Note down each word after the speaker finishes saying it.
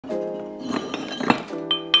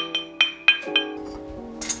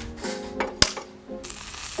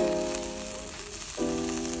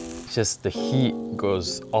just the heat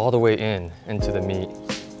goes all the way into the meat.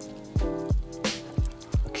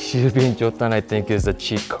 Kishu Binchotan, I think, is the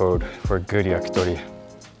cheat code for good yakitori.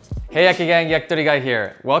 Hey Yaki Gang, Yakitori Guy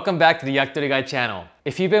here. Welcome back to the Yakitori Guy channel.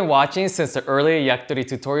 If you've been watching since the earlier yakitori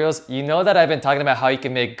tutorials, you know that I've been talking about how you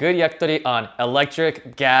can make good yakitori on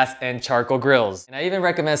electric, gas, and charcoal grills. And I even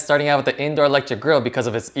recommend starting out with the indoor electric grill because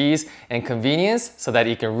of its ease and convenience so that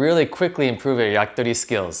you can really quickly improve your yakitori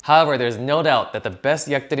skills. However, there's no doubt that the best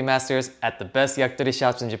yakitori masters at the best yakitori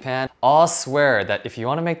shops in Japan all swear that if you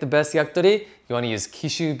want to make the best yakitori, you want to use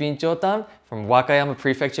Kishu Binchotan from Wakayama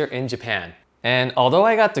Prefecture in Japan. And although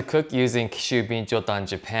I got to cook using Kishu Binchotan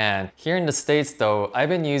Japan, here in the States though, I've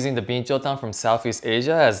been using the Binchotan from Southeast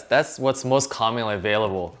Asia as that's what's most commonly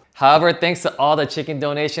available. However, thanks to all the chicken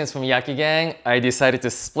donations from Yaki Gang, I decided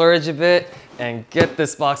to splurge a bit and get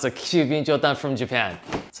this box of Kishu Binchotan from Japan.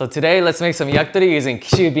 So today, let's make some yakitori using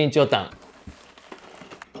Kishu Binchotan.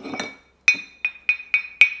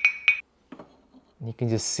 You can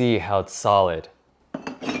just see how it's solid.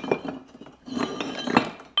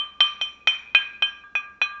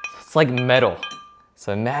 It's like metal.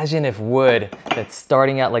 So imagine if wood that's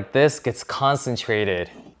starting out like this gets concentrated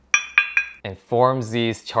and forms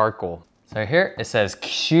these charcoal. So here it says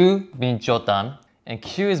Kishu Binchotan. And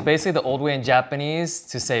Kishu is basically the old way in Japanese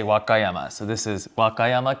to say Wakayama. So this is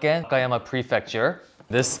Wakayama-ken, Wakayama Prefecture.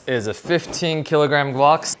 This is a 15 kilogram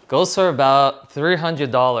box. Goes for about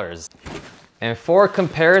 $300. And for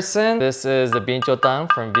comparison, this is the Binchotan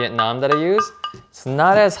from Vietnam that I use. It's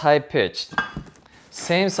not as high pitched.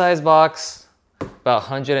 Same size box, about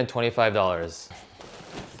 $125.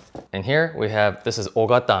 And here we have, this is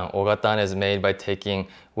ogatan. Ogatan is made by taking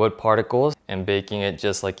wood particles and baking it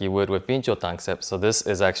just like you would with binchotan, except so this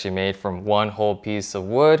is actually made from one whole piece of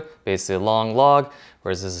wood, basically a long log,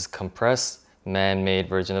 whereas this is compressed, man-made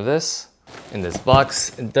version of this. In this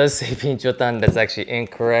box, it does say binchotan, that's actually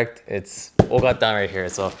incorrect. It's ogatan right here.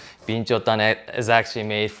 So binchotan is actually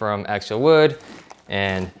made from actual wood,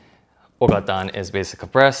 and ogatan is basically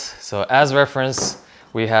compressed. So as reference,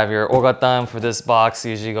 we have your ogatan for this box,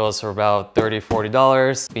 usually goes for about $30, $40.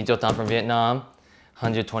 Binchotan from Vietnam,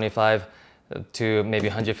 $125 to maybe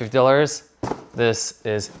 $150. This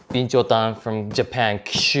is Binchotan from Japan,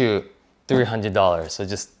 Kishu, $300. So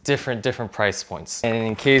just different price points. And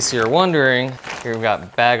in case you're wondering, here we've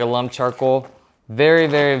got bag of lump charcoal.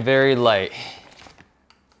 Very light.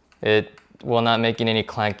 It will not make any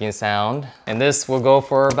clanking sound. And this will go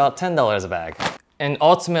for about $10 a bag. And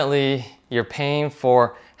ultimately, you're paying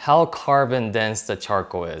for how carbon dense the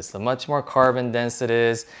charcoal is. The much more carbon dense it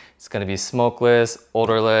is, it's gonna be smokeless,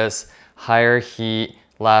 odorless, higher heat,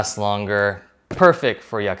 lasts longer, perfect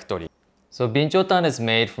for yakitori. So binchotan is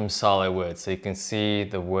made from solid wood, so you can see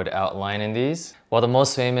the wood outline in these. While the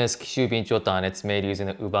most famous Kishu Binchotan, it's made using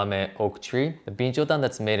the ubame oak tree. The binchotan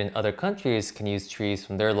that's made in other countries can use trees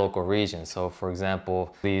from their local region. So for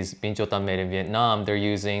example, these binchotan made in Vietnam, they're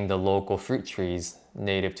using the local fruit trees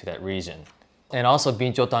native to that region. And also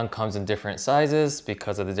binchotan comes in different sizes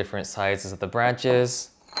because of the different sizes of the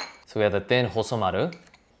branches. So we have the thin hosomaru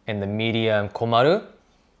and the medium komaru.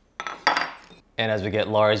 And as we get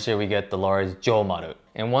larger, we get the large jomaru.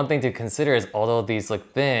 And one thing to consider is although these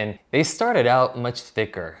look thin, they started out much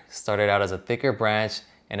thicker. Started out as a thicker branch,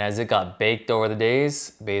 and as it got baked over the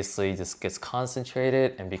days, basically just gets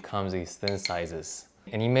concentrated and becomes these thin sizes.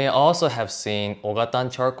 And you may also have seen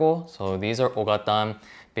ogatan charcoal. So these are ogatan.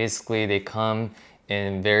 Basically, they come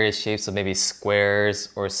in various shapes of maybe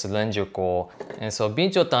squares or cylindrical. And so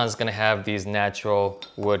binchotan is gonna have these natural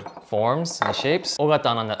wood forms and shapes.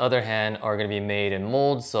 Ogatan, on the other hand, are gonna be made in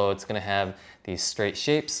molds, so it's gonna have these straight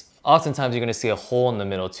shapes. Oftentimes, you're gonna see a hole in the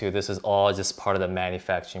middle too. This is all just part of the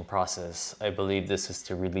manufacturing process. I believe this is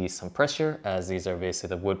to release some pressure, as these are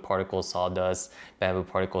basically the wood particles, sawdust, bamboo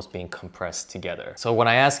particles being compressed together. So when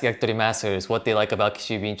I ask yakitori masters what they like about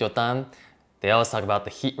Kishu Binchotan, they always talk about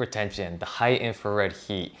the heat retention, the high infrared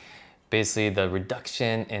heat, basically the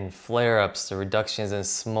reduction in flare-ups, the reductions in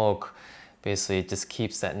smoke. Basically, it just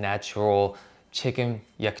keeps that natural chicken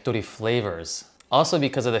yakitori flavors. Also,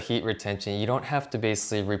 because of the heat retention, you don't have to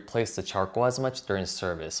basically replace the charcoal as much during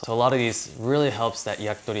service. So a lot of these really helps that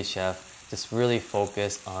yakitori chef just really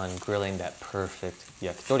focus on grilling that perfect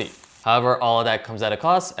yakitori. However, all of that comes at a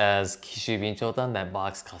cost, as Kishu Binchotan, that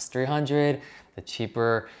box costs $300. The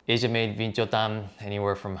cheaper Asia-made binchotan,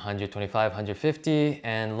 anywhere from $125, $150,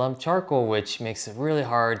 and lump charcoal, which makes it really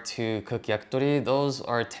hard to cook yakitori, those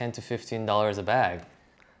are $10 to $15 a bag.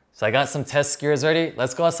 So I got some test skewers ready.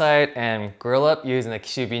 Let's go outside and grill up using the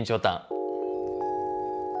Kishu Binchotan.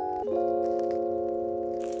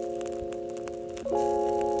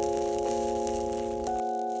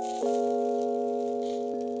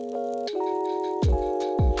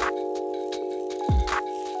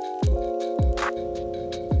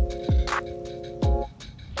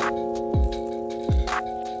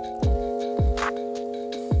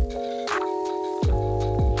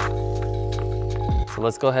 So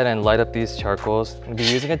let's go ahead and light up these charcoals. I'm gonna be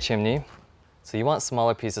using a chimney. So you want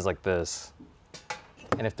smaller pieces like this.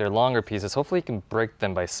 And if they're longer pieces, hopefully you can break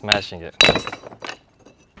them by smashing it.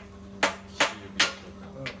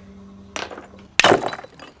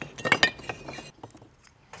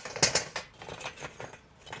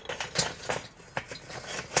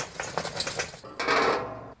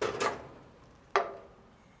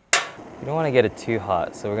 You don't want to get it too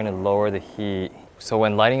hot, so we're going to lower the heat. So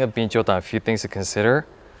when lighting up binchotan, a few things to consider.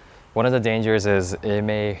 One of the dangers is it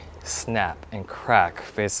may snap and crack,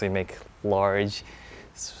 basically make large,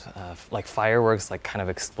 like fireworks, like kind of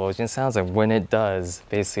explosion sounds. And when it does,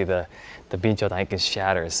 basically the binchotan can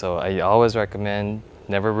shatter. So I always recommend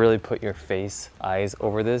never really put your eyes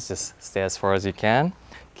over this. Just stay as far as you can.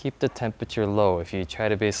 Keep the temperature low. If you try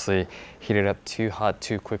to basically heat it up too hot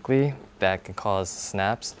too quickly, that can cause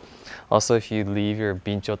snaps. Also, if you leave your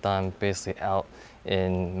binchotan basically out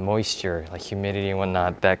in moisture, like humidity and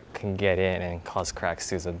whatnot, that can get in and cause cracks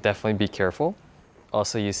too, so definitely be careful.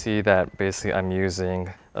 Also, you see that basically I'm using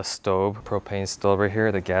a stove, propane stove right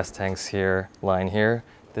here, the gas tanks here, line here.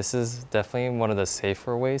 This is definitely one of the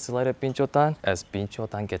safer ways to light up binchotan. As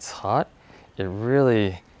binchotan gets hot, it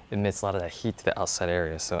really emits a lot of that heat to the outside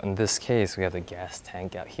area. So in this case, we have the gas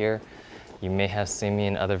tank out here. You may have seen me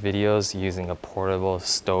in other videos using a portable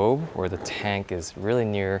stove where the tank is really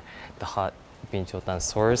near the hot binchotan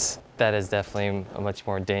source. That is definitely a much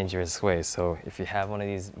more dangerous way. So if you have one of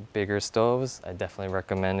these bigger stoves, I definitely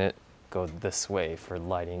recommend it go this way for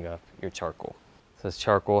lighting up your charcoal. So this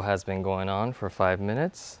charcoal has been going on for 5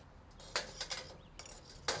 minutes.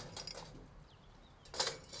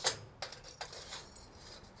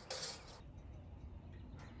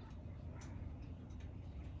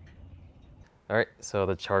 All right, so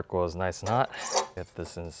the charcoal is nice and hot. Get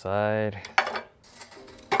this inside.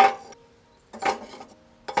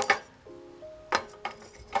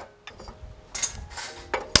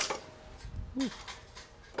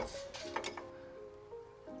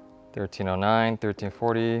 $13.09,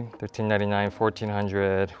 $13.40, $13.99,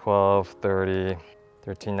 $1400, $12.30,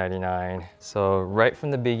 $13.99. So right from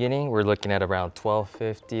the beginning, we're looking at around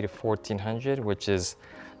 $12.50 to $1400, which is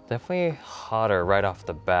definitely hotter right off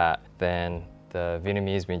the bat than the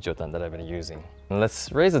Vietnamese binchotan that I've been using. And let's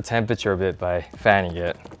raise the temperature a bit by fanning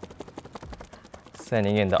it.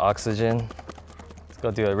 Sending in the oxygen. Let's go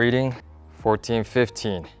do a reading.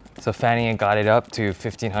 1415. So fanning it got it up to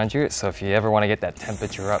 1500. So if you ever want to get that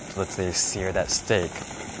temperature up, let's say sear that steak,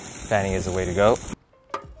 fanning is the way to go.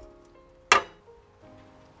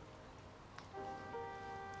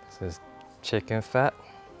 This is chicken fat.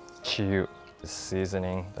 Chew.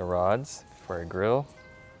 Seasoning the rods before I grill.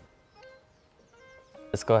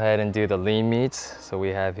 Let's go ahead and do the lean meats. So we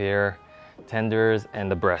have here tenders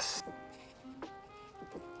and the breast.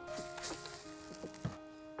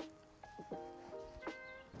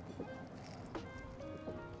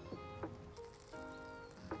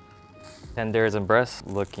 Tenders and breasts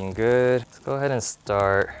looking good. Let's go ahead and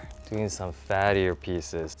start doing some fattier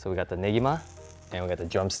pieces. So we got the negima and we got the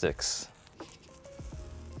drumsticks.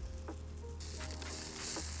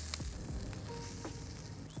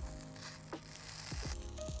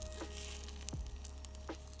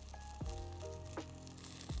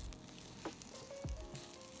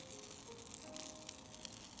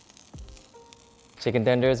 Chicken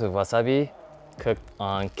tenders with wasabi, cooked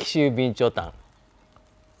on Kishu Binchotan.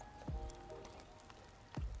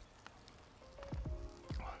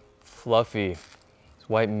 Fluffy, it's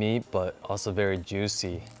white meat, but also very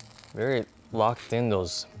juicy. Very locked in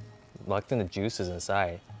the juices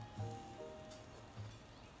inside.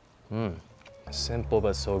 Simple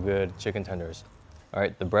but so good chicken tenders. All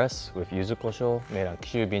right, the breasts with yuzu kosho made on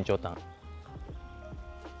Kishu Binchotan.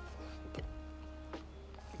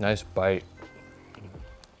 Nice bite.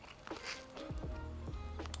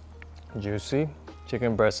 Juicy.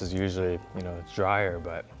 Chicken breast is usually, drier,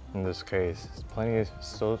 but in this case, it's plenty,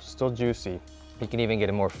 still juicy. You can even get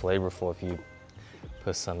it more flavorful if you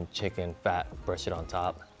put some chicken fat, brush it on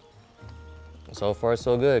top. So far,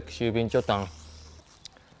 so good. Kishu Binchotan.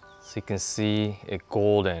 So you can see it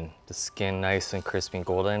golden, the skin nice and crispy and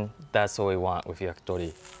golden. That's what we want with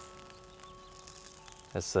yakitori.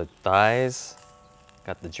 That's the thighs.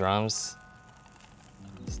 Got the drums.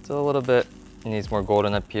 Still a little bit. It needs more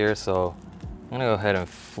golden up here, so I'm gonna go ahead and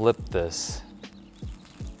flip this.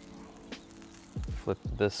 Flip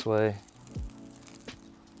it this way.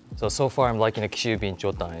 So far I'm liking the Kishu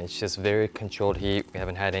Binchotan. It's just very controlled heat. We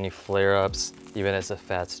haven't had any flare-ups, even as the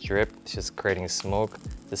fat's dripped. It's just creating smoke.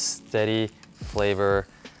 The steady flavor,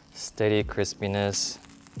 steady crispiness.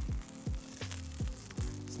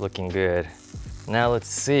 It's looking good. Now let's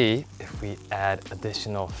see if we add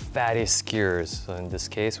additional fatty skewers. So in this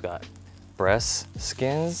case, we got breast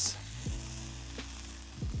skins,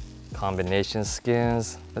 combination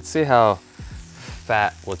skins. Let's see how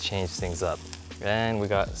fat will change things up. And we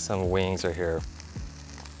got some wings right here.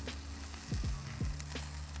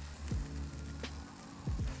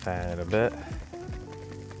 Fan it a bit.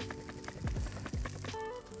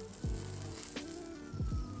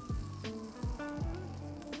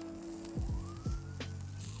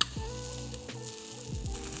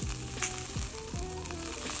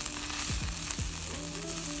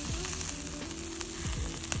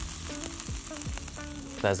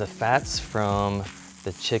 As the fats from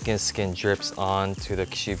the chicken skin drips onto the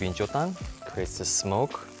Kishu Binchotan, creates the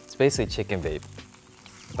smoke. It's basically chicken vape,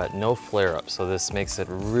 but no flare up, so this makes it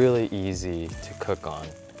really easy to cook on.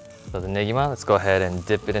 So the negima, let's go ahead and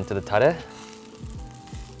dip it into the tare.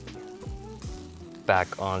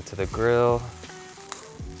 Back onto the grill.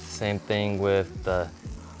 Same thing with the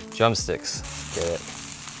drumsticks. Get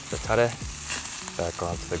the tare back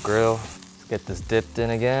onto the grill. Let's get this dipped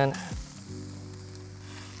in again.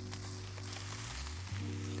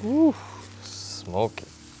 Ooh, smoky.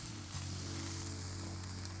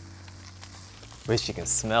 Wish you can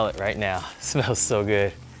smell it right now. It smells so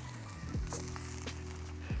good.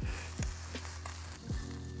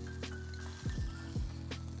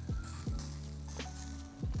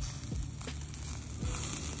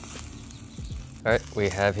 All right, we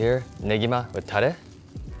have here negima with tare.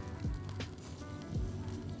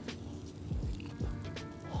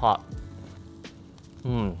 Hot.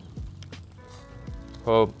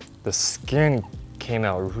 Oh, the skin came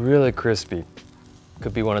out really crispy.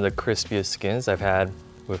 Could be one of the crispiest skins I've had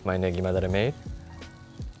with my negima that I made.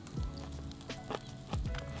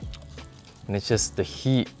 And it's just the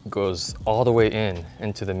heat goes all the way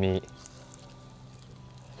into the meat.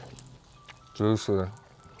 Juicy.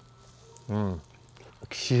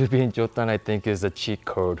 Kishu Binchotan, I think, is the cheat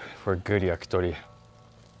code for good yakitori.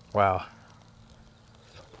 Wow.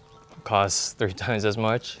 Costs 3 times as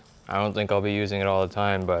much. I don't think I'll be using it all the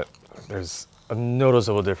time, but there's a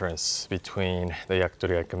noticeable difference between the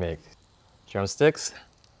yakitori I can make. Drumsticks.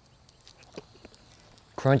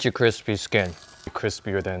 Crunchy, crispy skin.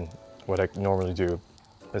 Crispier than what I normally do.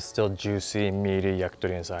 It's still juicy, meaty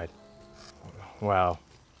yakitori inside. Wow.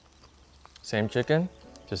 Same chicken,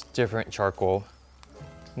 just different charcoal.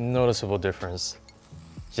 Noticeable difference.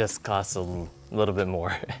 Just costs a little bit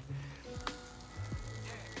more.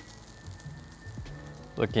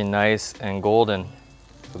 Looking nice and golden,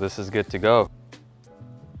 so this is good to go.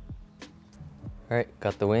 All right,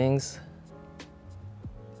 got the wings.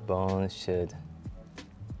 Bone should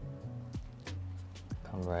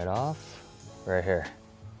come right off, right here.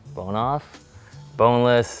 Bone off,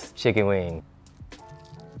 boneless chicken wing.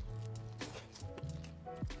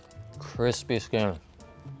 Crispy skin,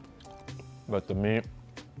 but the meat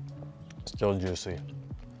still juicy.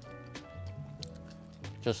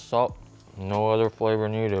 Just salt. No other flavor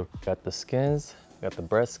needed. Got the skins, got the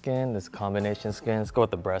breast skin, this combination skin. Let's go with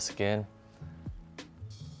the breast skin.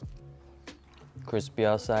 Crispy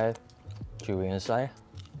outside, chewy inside.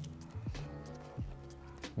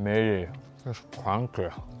 Meaty, just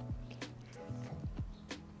crunchy.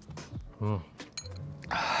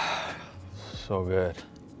 So good.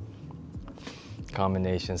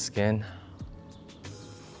 Combination skin.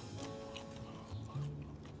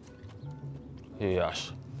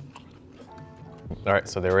 Yes. All right,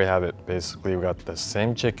 so there we have it. Basically, we got the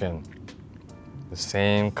same chicken, the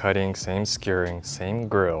same cutting, same skewering, same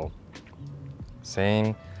grill,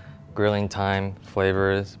 same grilling time,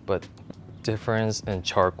 flavors, but difference in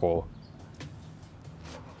charcoal.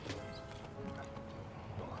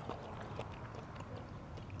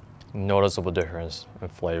 Noticeable difference in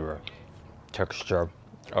flavor, texture,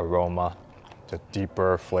 aroma, the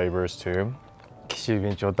deeper flavors too. Kishu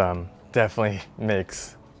Binchotan definitely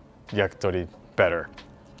makes yakitori better.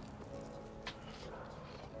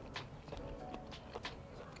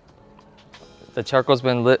 The charcoal's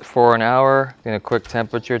been lit for an hour. Doing a quick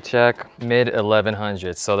temperature check, mid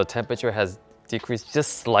 1100s. So the temperature has decreased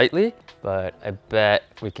just slightly, but I bet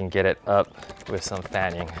we can get it up with some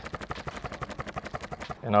fanning.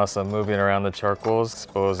 And also moving around the charcoals,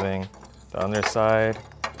 exposing the underside,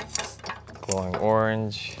 glowing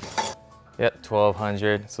orange. Yep,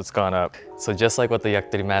 1200, so it's gone up. So just like what the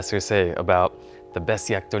yakitori masters say about the best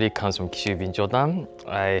yakitori comes from Kishu Binchotan,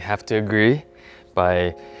 I have to agree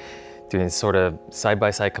by doing sort of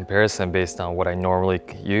side-by-side comparison based on what I normally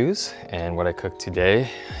use and what I cook today.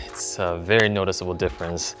 It's a very noticeable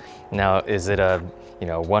difference. Now, is it a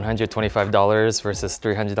 $125 versus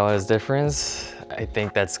 $300 difference? I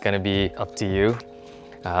think that's gonna be up to you.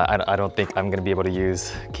 I don't think I'm gonna be able to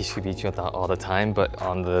use Kishu Binchotan all the time, but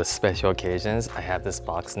on the special occasions, I have this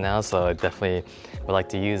box now, so I definitely would like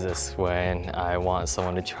to use this when I want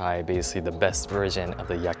someone to try basically the best version of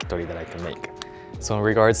the yakitori that I can make. So in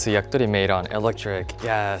regards to yakitori made on electric,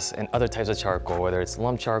 gas, and other types of charcoal, whether it's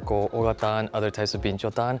lump charcoal, ogatan, other types of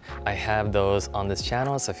binchotan, I have those on this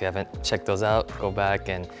channel. So if you haven't checked those out, go back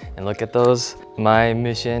and look at those. My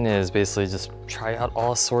mission is basically just try out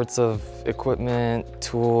all sorts of equipment,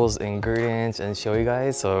 tools, ingredients, and show you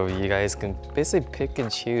guys so you guys can basically pick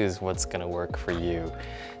and choose what's gonna work for you.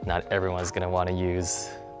 Not everyone's gonna wanna use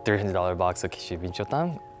 $300 box of Kishu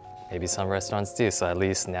Binchotan. Maybe some restaurants do, so at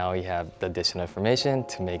least now you have the additional information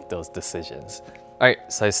to make those decisions. All right,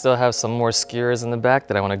 so I still have some more skewers in the back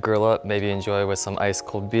that I want to grill up, maybe enjoy with some ice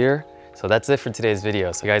cold beer. So that's it for today's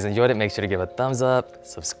video. So if you guys enjoyed it, make sure to give a thumbs up,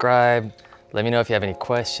 subscribe. Let me know if you have any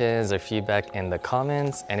questions or feedback in the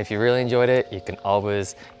comments. And if you really enjoyed it, you can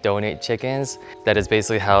always donate chickens. That is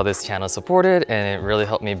basically how this channel is supported, and it really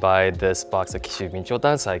helped me buy this box of Kishu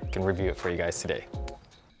Binchotan so I can review it for you guys today.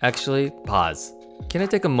 Actually, pause. Can I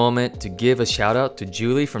take a moment to give a shout out to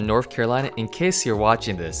Julie from North Carolina in case you're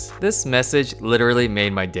watching this? This message literally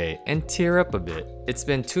made my day and tear up a bit. It's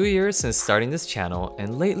been 2 years since starting this channel,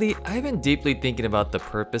 and lately I've been deeply thinking about the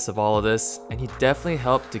purpose of all of this, and he definitely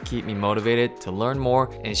helped to keep me motivated to learn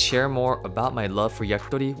more and share more about my love for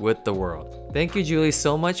yakitori with the world. Thank you, Julie,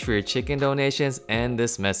 so much for your chicken donations and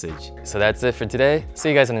this message. So that's it for today. See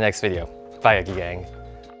you guys in the next video. Bye, Yaki Gang.